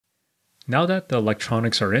Now that the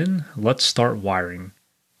electronics are in, let's start wiring.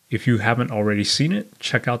 If you haven't already seen it,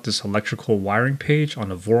 check out this electrical wiring page on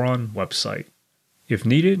the Voron website. If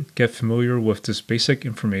needed, get familiar with this basic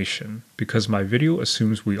information, because my video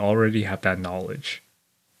assumes we already have that knowledge.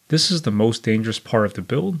 This is the most dangerous part of the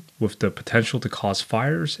build, with the potential to cause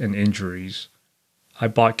fires and injuries. I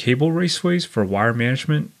bought cable raceways for wire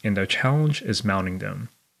management, and the challenge is mounting them.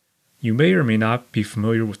 You may or may not be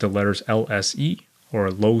familiar with the letters LSE, or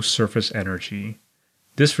low surface energy.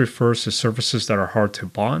 This refers to surfaces that are hard to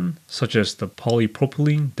bond, such as the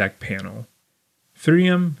polypropylene deck panel.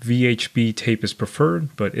 3M VHB tape is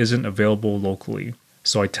preferred, but isn't available locally,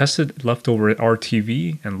 so I tested leftover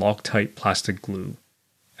RTV and Loctite plastic glue.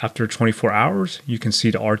 After 24 hours, you can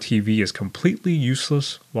see the RTV is completely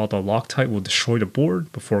useless, while the Loctite will destroy the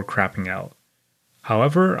board before crapping out.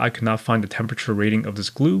 However, I could not find the temperature rating of this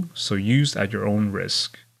glue, so use at your own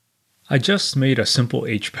risk. I just made a simple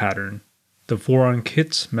H pattern. The Voron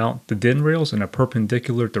kits mount the DIN rails in a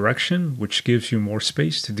perpendicular direction, which gives you more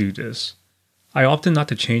space to do this. I opted not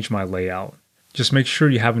to change my layout. Just make sure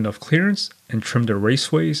you have enough clearance and trim the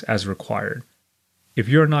raceways as required. If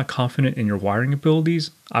you are not confident in your wiring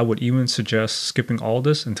abilities, I would even suggest skipping all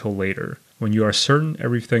this until later, when you are certain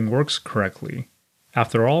everything works correctly.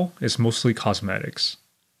 After all, it's mostly cosmetics.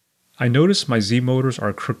 I noticed my Z motors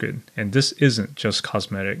are crooked, and this isn't just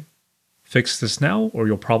cosmetic. Fix this now or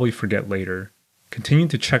you'll probably forget later. Continue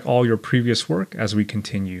to check all your previous work as we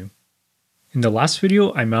continue. In the last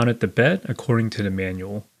video, I mounted the bed according to the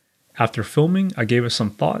manual. After filming, I gave it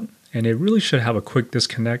some thought, and it really should have a quick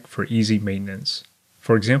disconnect for easy maintenance.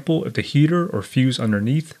 For example, if the heater or fuse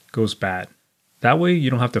underneath goes bad. That way you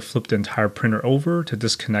don't have to flip the entire printer over to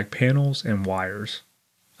disconnect panels and wires.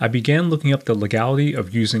 I began looking up the legality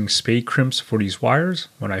of using spade crimps for these wires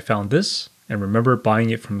when I found this, and remember buying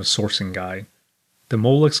it from the sourcing guide. The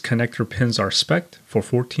Molex connector pins are spec'd for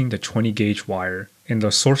 14 to 20 gauge wire, and the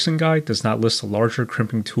sourcing guide does not list a larger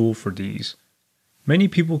crimping tool for these. Many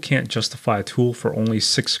people can't justify a tool for only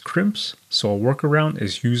 6 crimps, so a workaround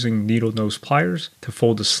is using needle nose pliers to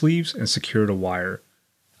fold the sleeves and secure the wire.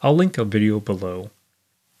 I'll link a video below.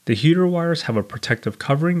 The heater wires have a protective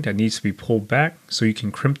covering that needs to be pulled back so you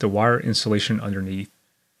can crimp the wire insulation underneath.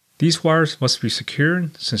 These wires must be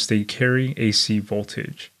secured since they carry AC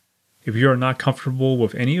voltage. If you are not comfortable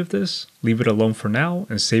with any of this, leave it alone for now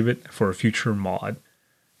and save it for a future mod.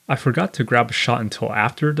 I forgot to grab a shot until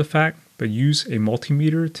after the fact, but use a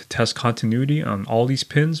multimeter to test continuity on all these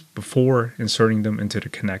pins before inserting them into the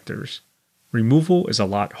connectors. Removal is a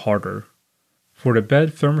lot harder. For the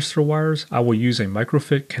bed thermistor wires, I will use a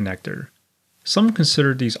microfit connector. Some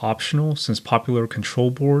consider these optional since popular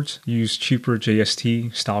control boards use cheaper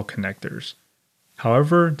JST style connectors.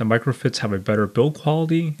 However, the microfits have a better build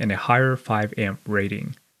quality and a higher 5 amp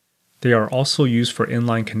rating. They are also used for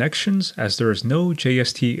inline connections as there is no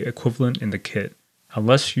JST equivalent in the kit,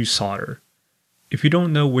 unless you solder. If you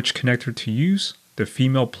don't know which connector to use, the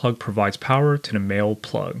female plug provides power to the male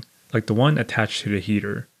plug, like the one attached to the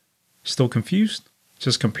heater. Still confused?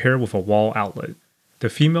 Just compare with a wall outlet. The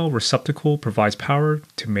female receptacle provides power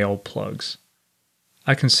to male plugs.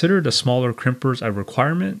 I consider the smaller crimpers a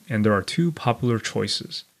requirement, and there are 2 popular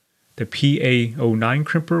choices. The PA09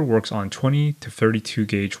 crimper works on 20 to 32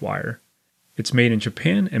 gauge wire. It's made in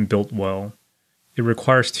Japan and built well. It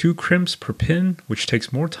requires 2 crimps per pin, which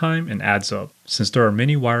takes more time and adds up, since there are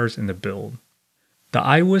many wires in the build. The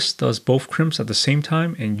iWist does both crimps at the same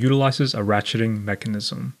time and utilizes a ratcheting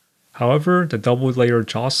mechanism. However, the double-layer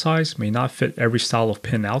jaw size may not fit every style of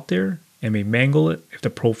pin out there, and may mangle it if the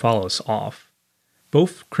profile is off.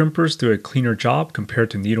 Both crimpers do a cleaner job compared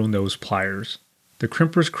to needle nose pliers. The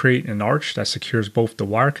crimpers create an arch that secures both the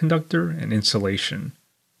wire conductor and insulation.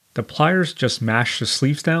 The pliers just mash the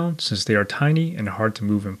sleeves down since they are tiny and hard to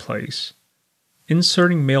move in place.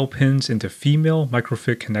 Inserting male pins into female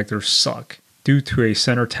microfit connectors suck, due to a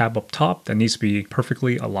center tab up top that needs to be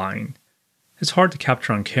perfectly aligned. It's hard to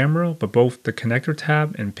capture on camera, but both the connector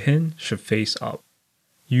tab and pin should face up.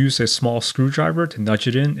 Use a small screwdriver to nudge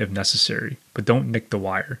it in if necessary, but don't nick the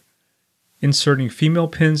wire. Inserting female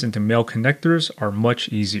pins into male connectors are much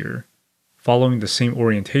easier. Following the same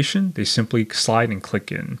orientation, they simply slide and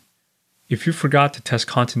click in. If you forgot to test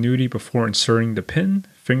continuity before inserting the pin,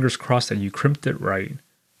 fingers crossed that you crimped it right.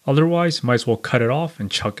 Otherwise, might as well cut it off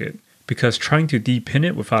and chuck it, because trying to de-pin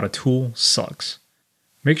it without a tool sucks.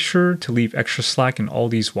 Make sure to leave extra slack in all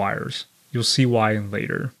these wires. You'll see why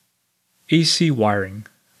later. AC wiring.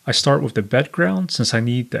 I start with the bed ground since I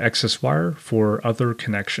need the excess wire for other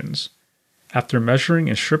connections. After measuring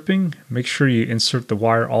and stripping, make sure you insert the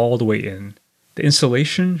wire all the way in. The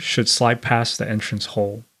insulation should slide past the entrance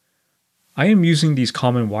hole. I am using these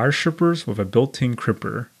common wire strippers with a built-in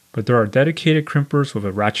crimper, but there are dedicated crimpers with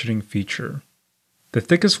a ratcheting feature. The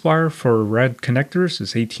thickest wire for red connectors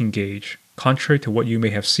is 18 gauge, contrary to what you may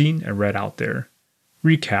have seen and read out there.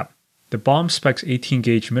 Recap: the BOM specs 18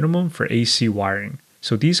 gauge minimum for AC wiring,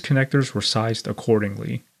 so these connectors were sized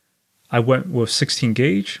accordingly. I went with 16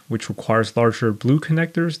 gauge, which requires larger blue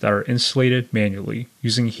connectors that are insulated manually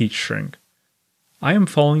using heat shrink. I am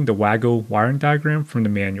following the WAGO wiring diagram from the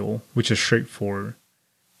manual, which is straightforward.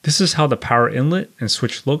 This is how the power inlet and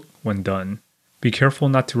switch look when done. Be careful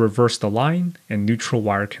not to reverse the line and neutral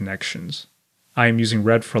wire connections. I am using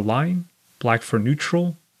red for line, black for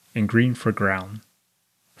neutral, and green for ground.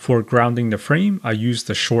 For grounding the frame, I used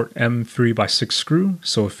the short M3x6 screw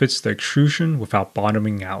so it fits the extrusion without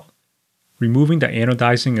bottoming out. Removing the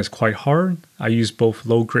anodizing is quite hard. I used both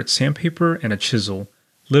low grit sandpaper and a chisel,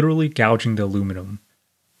 literally gouging the aluminum.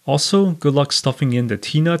 Also, good luck stuffing in the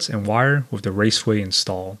T-nuts and wire with the raceway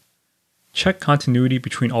installed. Check continuity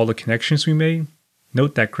between all the connections we made.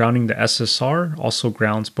 Note that grounding the SSR also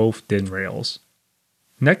grounds both DIN rails.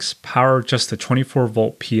 Next, power just the 24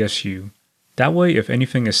 volt PSU. That way, if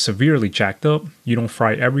anything is severely jacked up, you don't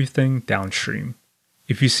fry everything downstream.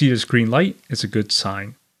 If you see this green light, it's a good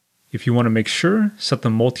sign. If you want to make sure, set the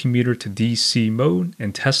multimeter to DC mode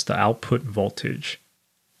and test the output voltage.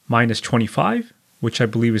 Mine is 25, which I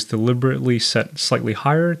believe is deliberately set slightly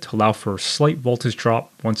higher to allow for a slight voltage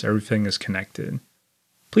drop once everything is connected.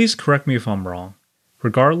 Please correct me if I'm wrong.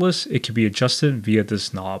 Regardless, it can be adjusted via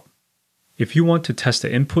this knob. If you want to test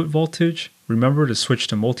the input voltage, remember to switch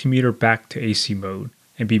the multimeter back to AC mode,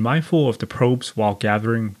 and be mindful of the probes while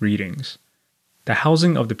gathering readings. The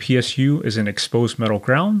housing of the PSU is an exposed metal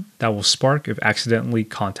ground that will spark if accidentally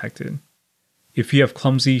contacted. If you have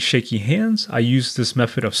clumsy, shaky hands, I use this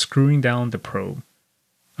method of screwing down the probe.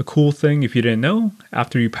 A cool thing if you didn't know,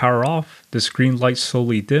 after you power off, this green light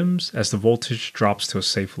slowly dims as the voltage drops to a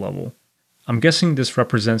safe level. I'm guessing this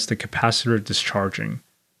represents the capacitor discharging.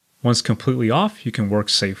 Once completely off, you can work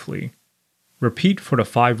safely. Repeat for the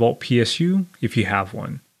 5 volt PSU if you have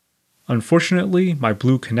one. Unfortunately, my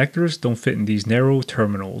blue connectors don't fit in these narrow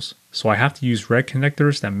terminals, so I have to use red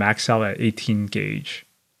connectors that max out at 18 gauge.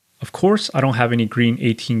 Of course, I don't have any green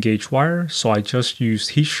 18 gauge wire, so I just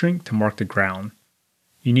used heat shrink to mark the ground.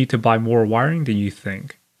 You need to buy more wiring than you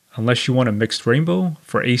think. Unless you want a mixed rainbow,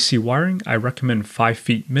 for AC wiring, I recommend 5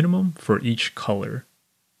 feet minimum for each color.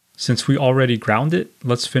 Since we already ground it,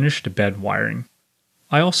 let's finish the bed wiring.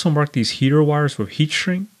 I also marked these heater wires with heat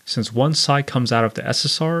shrink since one side comes out of the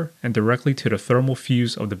SSR and directly to the thermal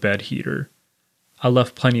fuse of the bed heater. I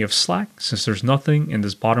left plenty of slack since there's nothing in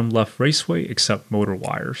this bottom left raceway except motor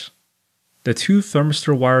wires. The 2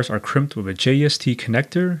 thermistor wires are crimped with a JST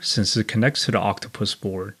connector since it connects to the octopus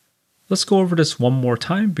board. Let's go over this one more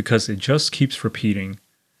time because it just keeps repeating.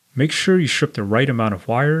 Make sure you strip the right amount of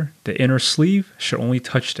wire. The inner sleeve should only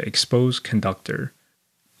touch the exposed conductor.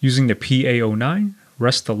 Using the PA09,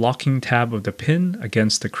 rest the locking tab of the pin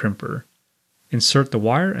against the crimper. Insert the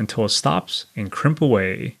wire until it stops and crimp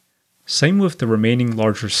away. Same with the remaining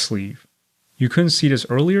larger sleeve. You couldn't see this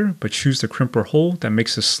earlier, but choose the crimper hole that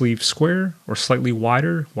makes the sleeve square or slightly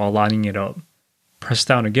wider while lining it up. Press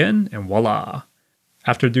down again and voila!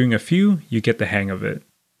 After doing a few, you get the hang of it.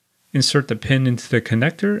 Insert the pin into the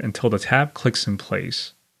connector until the tab clicks in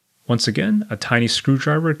place. Once again, a tiny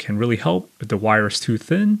screwdriver can really help if the wire is too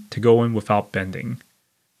thin to go in without bending.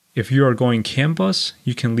 If you are going CAN bus,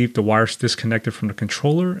 you can leave the wires disconnected from the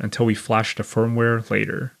controller until we flash the firmware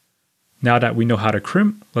later. Now that we know how to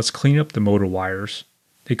crimp, let's clean up the motor wires.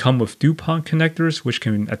 They come with DuPont connectors which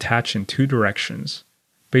can attach in 2 directions.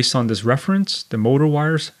 Based on this reference, the motor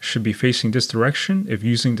wires should be facing this direction if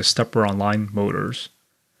using the Stepper Online motors.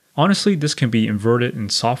 Honestly, this can be inverted in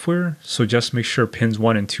software, so just make sure pins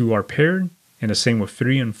 1 and 2 are paired, and the same with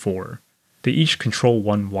 3 and 4. They each control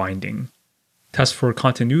 1 winding. Test for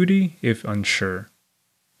continuity if unsure.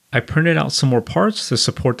 I printed out some more parts to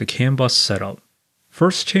support the CAN bus setup.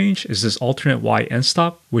 First change is this alternate Y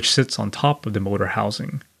Endstop which sits on top of the motor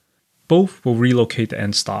housing. Both will relocate the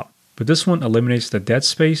Endstop, but this one eliminates the dead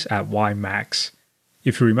space at Y max.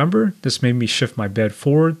 If you remember, this made me shift my bed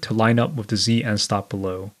forward to line up with the Z Endstop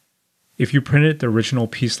below. If you printed the original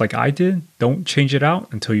piece like I did, don't change it out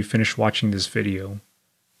until you finish watching this video.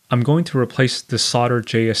 I'm going to replace this soldered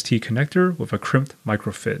JST connector with a crimped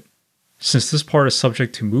microfit. Since this part is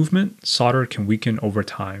subject to movement, solder can weaken over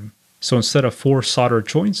time. So instead of 4 soldered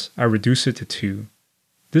joints, I reduce it to 2.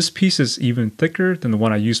 This piece is even thicker than the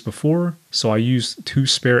one I used before, so I used 2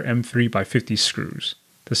 spare M3x50 screws,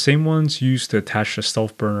 the same ones used to attach the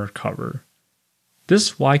Stealthburner cover.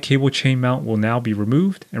 This Y cable chain mount will now be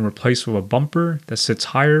removed and replaced with a bumper that sits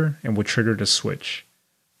higher and will trigger the switch.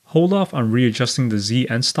 Hold off on readjusting the Z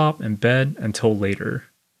endstop and bed until later.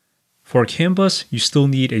 For a CAN bus, you still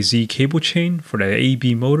need a Z cable chain for the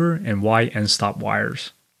AB motor and Y endstop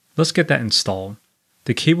wires. Let's get that installed.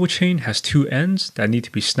 The cable chain has two ends that need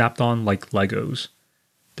to be snapped on like Legos.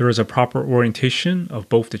 There is a proper orientation of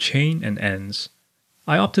both the chain and ends.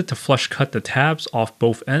 I opted to flush cut the tabs off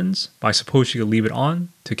both ends, but I suppose you could leave it on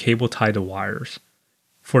to cable tie the wires.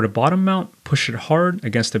 For the bottom mount, push it hard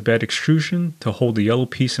against the bed extrusion to hold the yellow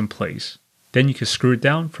piece in place. Then you can screw it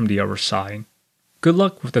down from the other side. Good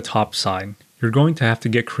luck with the top side. You're going to have to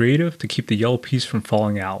get creative to keep the yellow piece from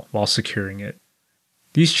falling out while securing it.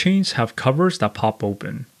 These chains have covers that pop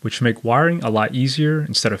open, which make wiring a lot easier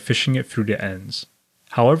instead of fishing it through the ends.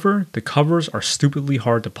 However, the covers are stupidly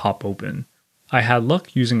hard to pop open. I had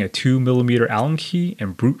luck using a 2mm Allen key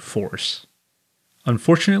and brute force.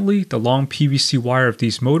 Unfortunately, the long PVC wire of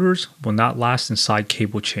these motors will not last inside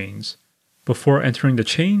cable chains. Before entering the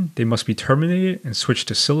chain, they must be terminated and switched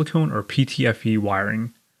to silicone or PTFE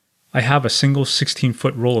wiring. I have a single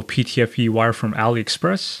 16-foot roll of PTFE wire from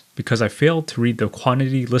AliExpress because I failed to read the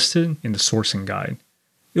quantity listed in the sourcing guide.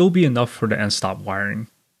 It will be enough for the endstop wiring.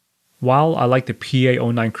 While I like the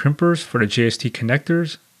PA09 crimpers for the JST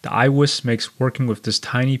connectors, the iWist makes working with this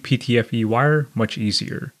tiny PTFE wire much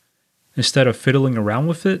easier. Instead of fiddling around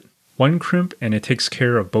with it, one crimp and it takes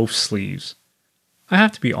care of both sleeves. I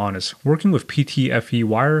have to be honest, working with PTFE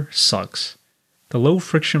wire sucks. The low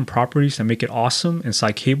friction properties that make it awesome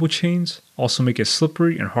inside cable chains also make it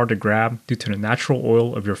slippery and hard to grab due to the natural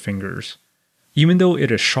oil of your fingers. Even though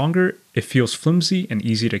it is stronger, it feels flimsy and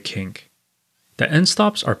easy to kink. The end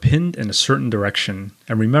stops are pinned in a certain direction,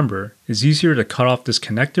 and remember, it's easier to cut off this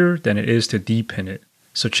connector than it is to depin it,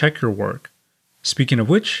 so check your work. Speaking of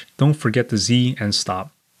which, don't forget the Z end stop.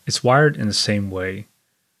 It's wired in the same way.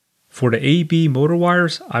 For the AB motor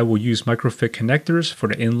wires, I will use microfit connectors for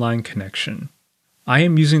the inline connection. I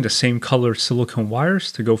am using the same colored silicone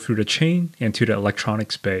wires to go through the chain and to the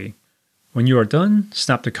electronics bay. When you are done,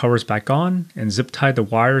 snap the covers back on and zip tie the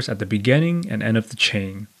wires at the beginning and end of the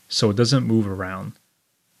chain, so it doesn't move around.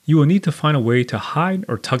 You will need to find a way to hide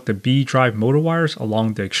or tuck the B drive motor wires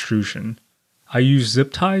along the extrusion. I use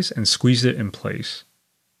zip ties and squeeze it in place.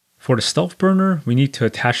 For the Stealthburner, we need to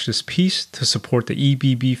attach this piece to support the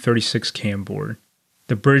EBB36 CAN board.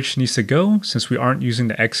 The bridge needs to go since we aren't using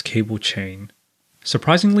the X cable chain.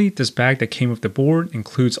 Surprisingly, this bag that came with the board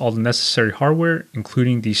includes all the necessary hardware,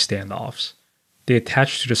 including these standoffs. They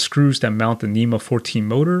attach to the screws that mount the NEMA 14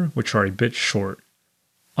 motor, which are a bit short.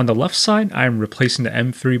 On the left side, I am replacing the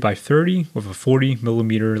M3x30 with a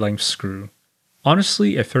 40mm length screw.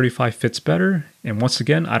 Honestly, a 35 fits better, and once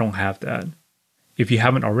again, I don't have that. If you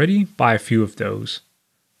haven't already, buy a few of those.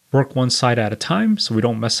 Work one side at a time so we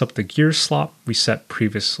don't mess up the gear slot we set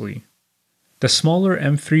previously. The smaller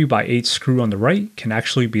M3x8 screw on the right can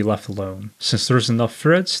actually be left alone, since there's enough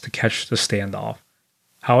threads to catch the standoff.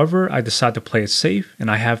 However, I decided to play it safe, and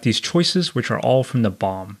I have these choices which are all from the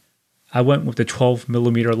BOM. I went with the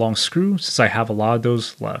 12mm long screw since I have a lot of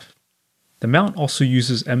those left. The mount also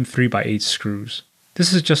uses M3x8 screws.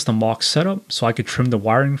 This is just a mock setup so I could trim the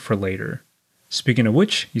wiring for later. Speaking of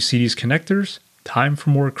which, you see these connectors? Time for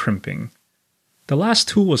more crimping. The last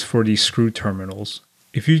tool was for these screw terminals.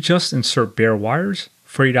 If you just insert bare wires,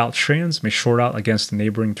 frayed out strands may short out against the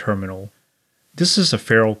neighboring terminal. This is a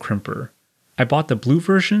ferrule crimper. I bought the blue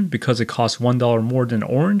version because it costs $1 more than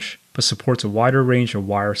orange, but supports a wider range of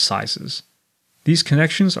wire sizes. These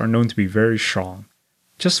connections are known to be very strong.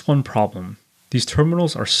 Just one problem. These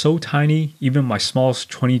terminals are so tiny, even my smallest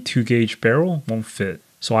 22 gauge barrel won't fit,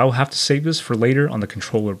 so I will have to save this for later on the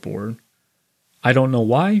controller board. I don't know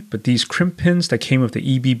why, but these crimp pins that came with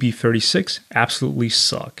the EBB36 absolutely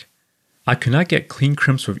suck. I could not get clean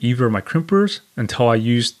crimps with either of my crimpers until I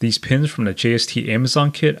used these pins from the JST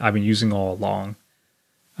Amazon kit I've been using all along.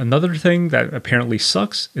 Another thing that apparently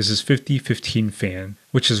sucks is this 5015 fan,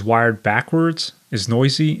 which is wired backwards, is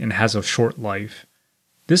noisy, and has a short life.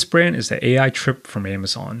 This brand is the AI Trip from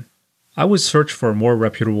Amazon. I would search for a more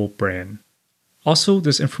reputable brand. Also,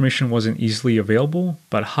 this information wasn't easily available,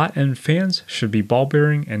 but hot end fans should be ball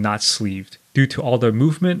bearing and not sleeved, due to all the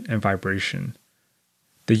movement and vibration.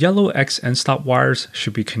 The yellow X endstop wires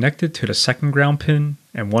should be connected to the second ground pin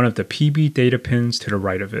and one of the PB data pins to the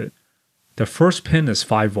right of it. The first pin is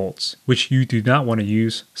 5 volts, which you do not want to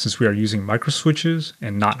use since we are using microswitches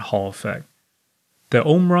and not Hall effect. The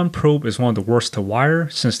Omron probe is one of the worst to wire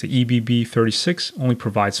since the EBB36 only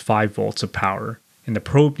provides 5 volts of power, and the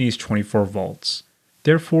probe needs 24 volts.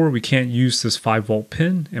 Therefore, we can't use this 5V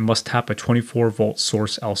pin and must tap a 24V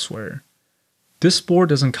source elsewhere. This board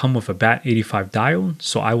doesn't come with a BAT85 diode,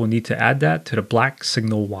 so I will need to add that to the black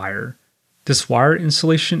signal wire. This wire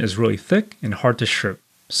insulation is really thick and hard to strip,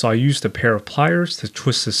 so I used a pair of pliers to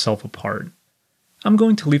twist itself apart. I'm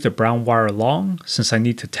going to leave the brown wire along since I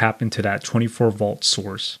need to tap into that 24V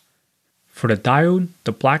source. For the diode,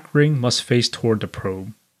 the black ring must face toward the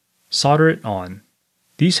probe. Solder it on.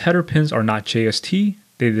 These header pins are not JST,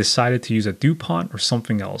 they decided to use a DuPont or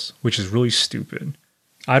something else, which is really stupid.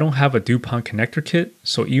 I don't have a DuPont connector kit,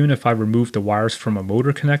 so even if I remove the wires from a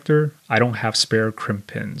motor connector, I don't have spare crimp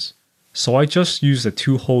pins. So I just used a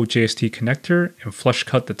 2-hole JST connector and flush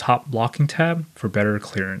cut the top locking tab for better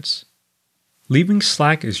clearance. Leaving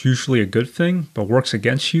slack is usually a good thing, but works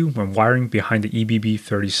against you when wiring behind the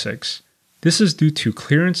EBB36. This is due to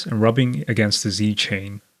clearance and rubbing against the Z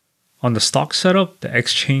chain. On the stock setup, the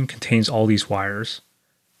X chain contains all these wires.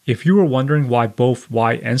 If you were wondering why both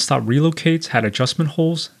Y Endstop Relocates had adjustment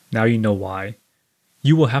holes, now you know why.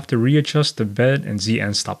 You will have to readjust the bed and Z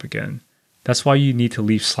Endstop again. That's why you need to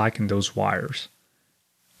leave slack in those wires.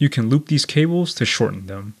 You can loop these cables to shorten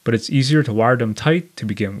them, but it's easier to wire them tight to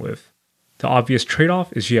begin with. The obvious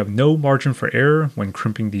trade-off is you have no margin for error when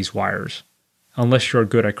crimping these wires. Unless you're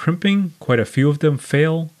good at crimping, quite a few of them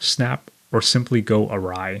fail, snap, or simply go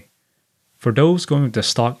awry. For those going with the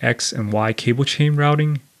stock X and Y cable chain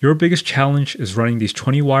routing, your biggest challenge is running these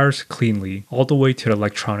 20 wires cleanly all the way to the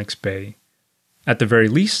electronics bay. At the very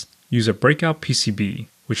least, use a breakout PCB,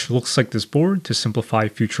 which looks like this board to simplify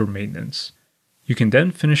future maintenance. You can then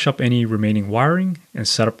finish up any remaining wiring and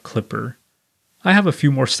set up Clipper. I have a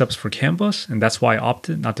few more steps for CAN bus, and that's why I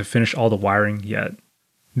opted not to finish all the wiring yet.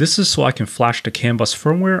 This is so I can flash the CAN bus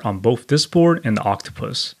firmware on both this board and the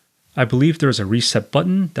Octopus. I believe there is a reset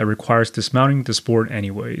button that requires dismounting this board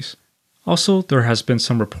anyways. Also, there has been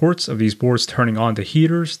some reports of these boards turning on the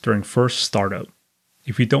heaters during first startup.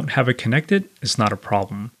 If you don't have it connected, it's not a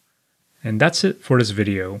problem. And that's it for this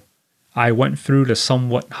video. I went through the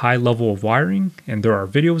somewhat high level of wiring, and there are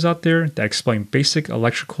videos out there that explain basic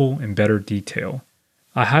electrical in better detail.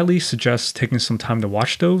 I highly suggest taking some time to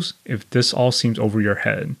watch those if this all seems over your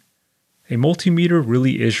head. A multimeter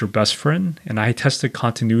really is your best friend, and I tested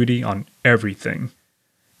continuity on everything.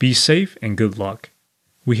 Be safe and good luck.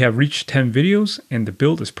 We have reached 10 videos and the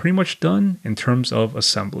build is pretty much done in terms of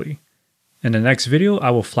assembly. In the next video,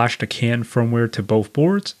 I will flash the CAN firmware to both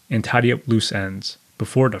boards and tidy up loose ends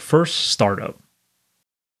before the first startup.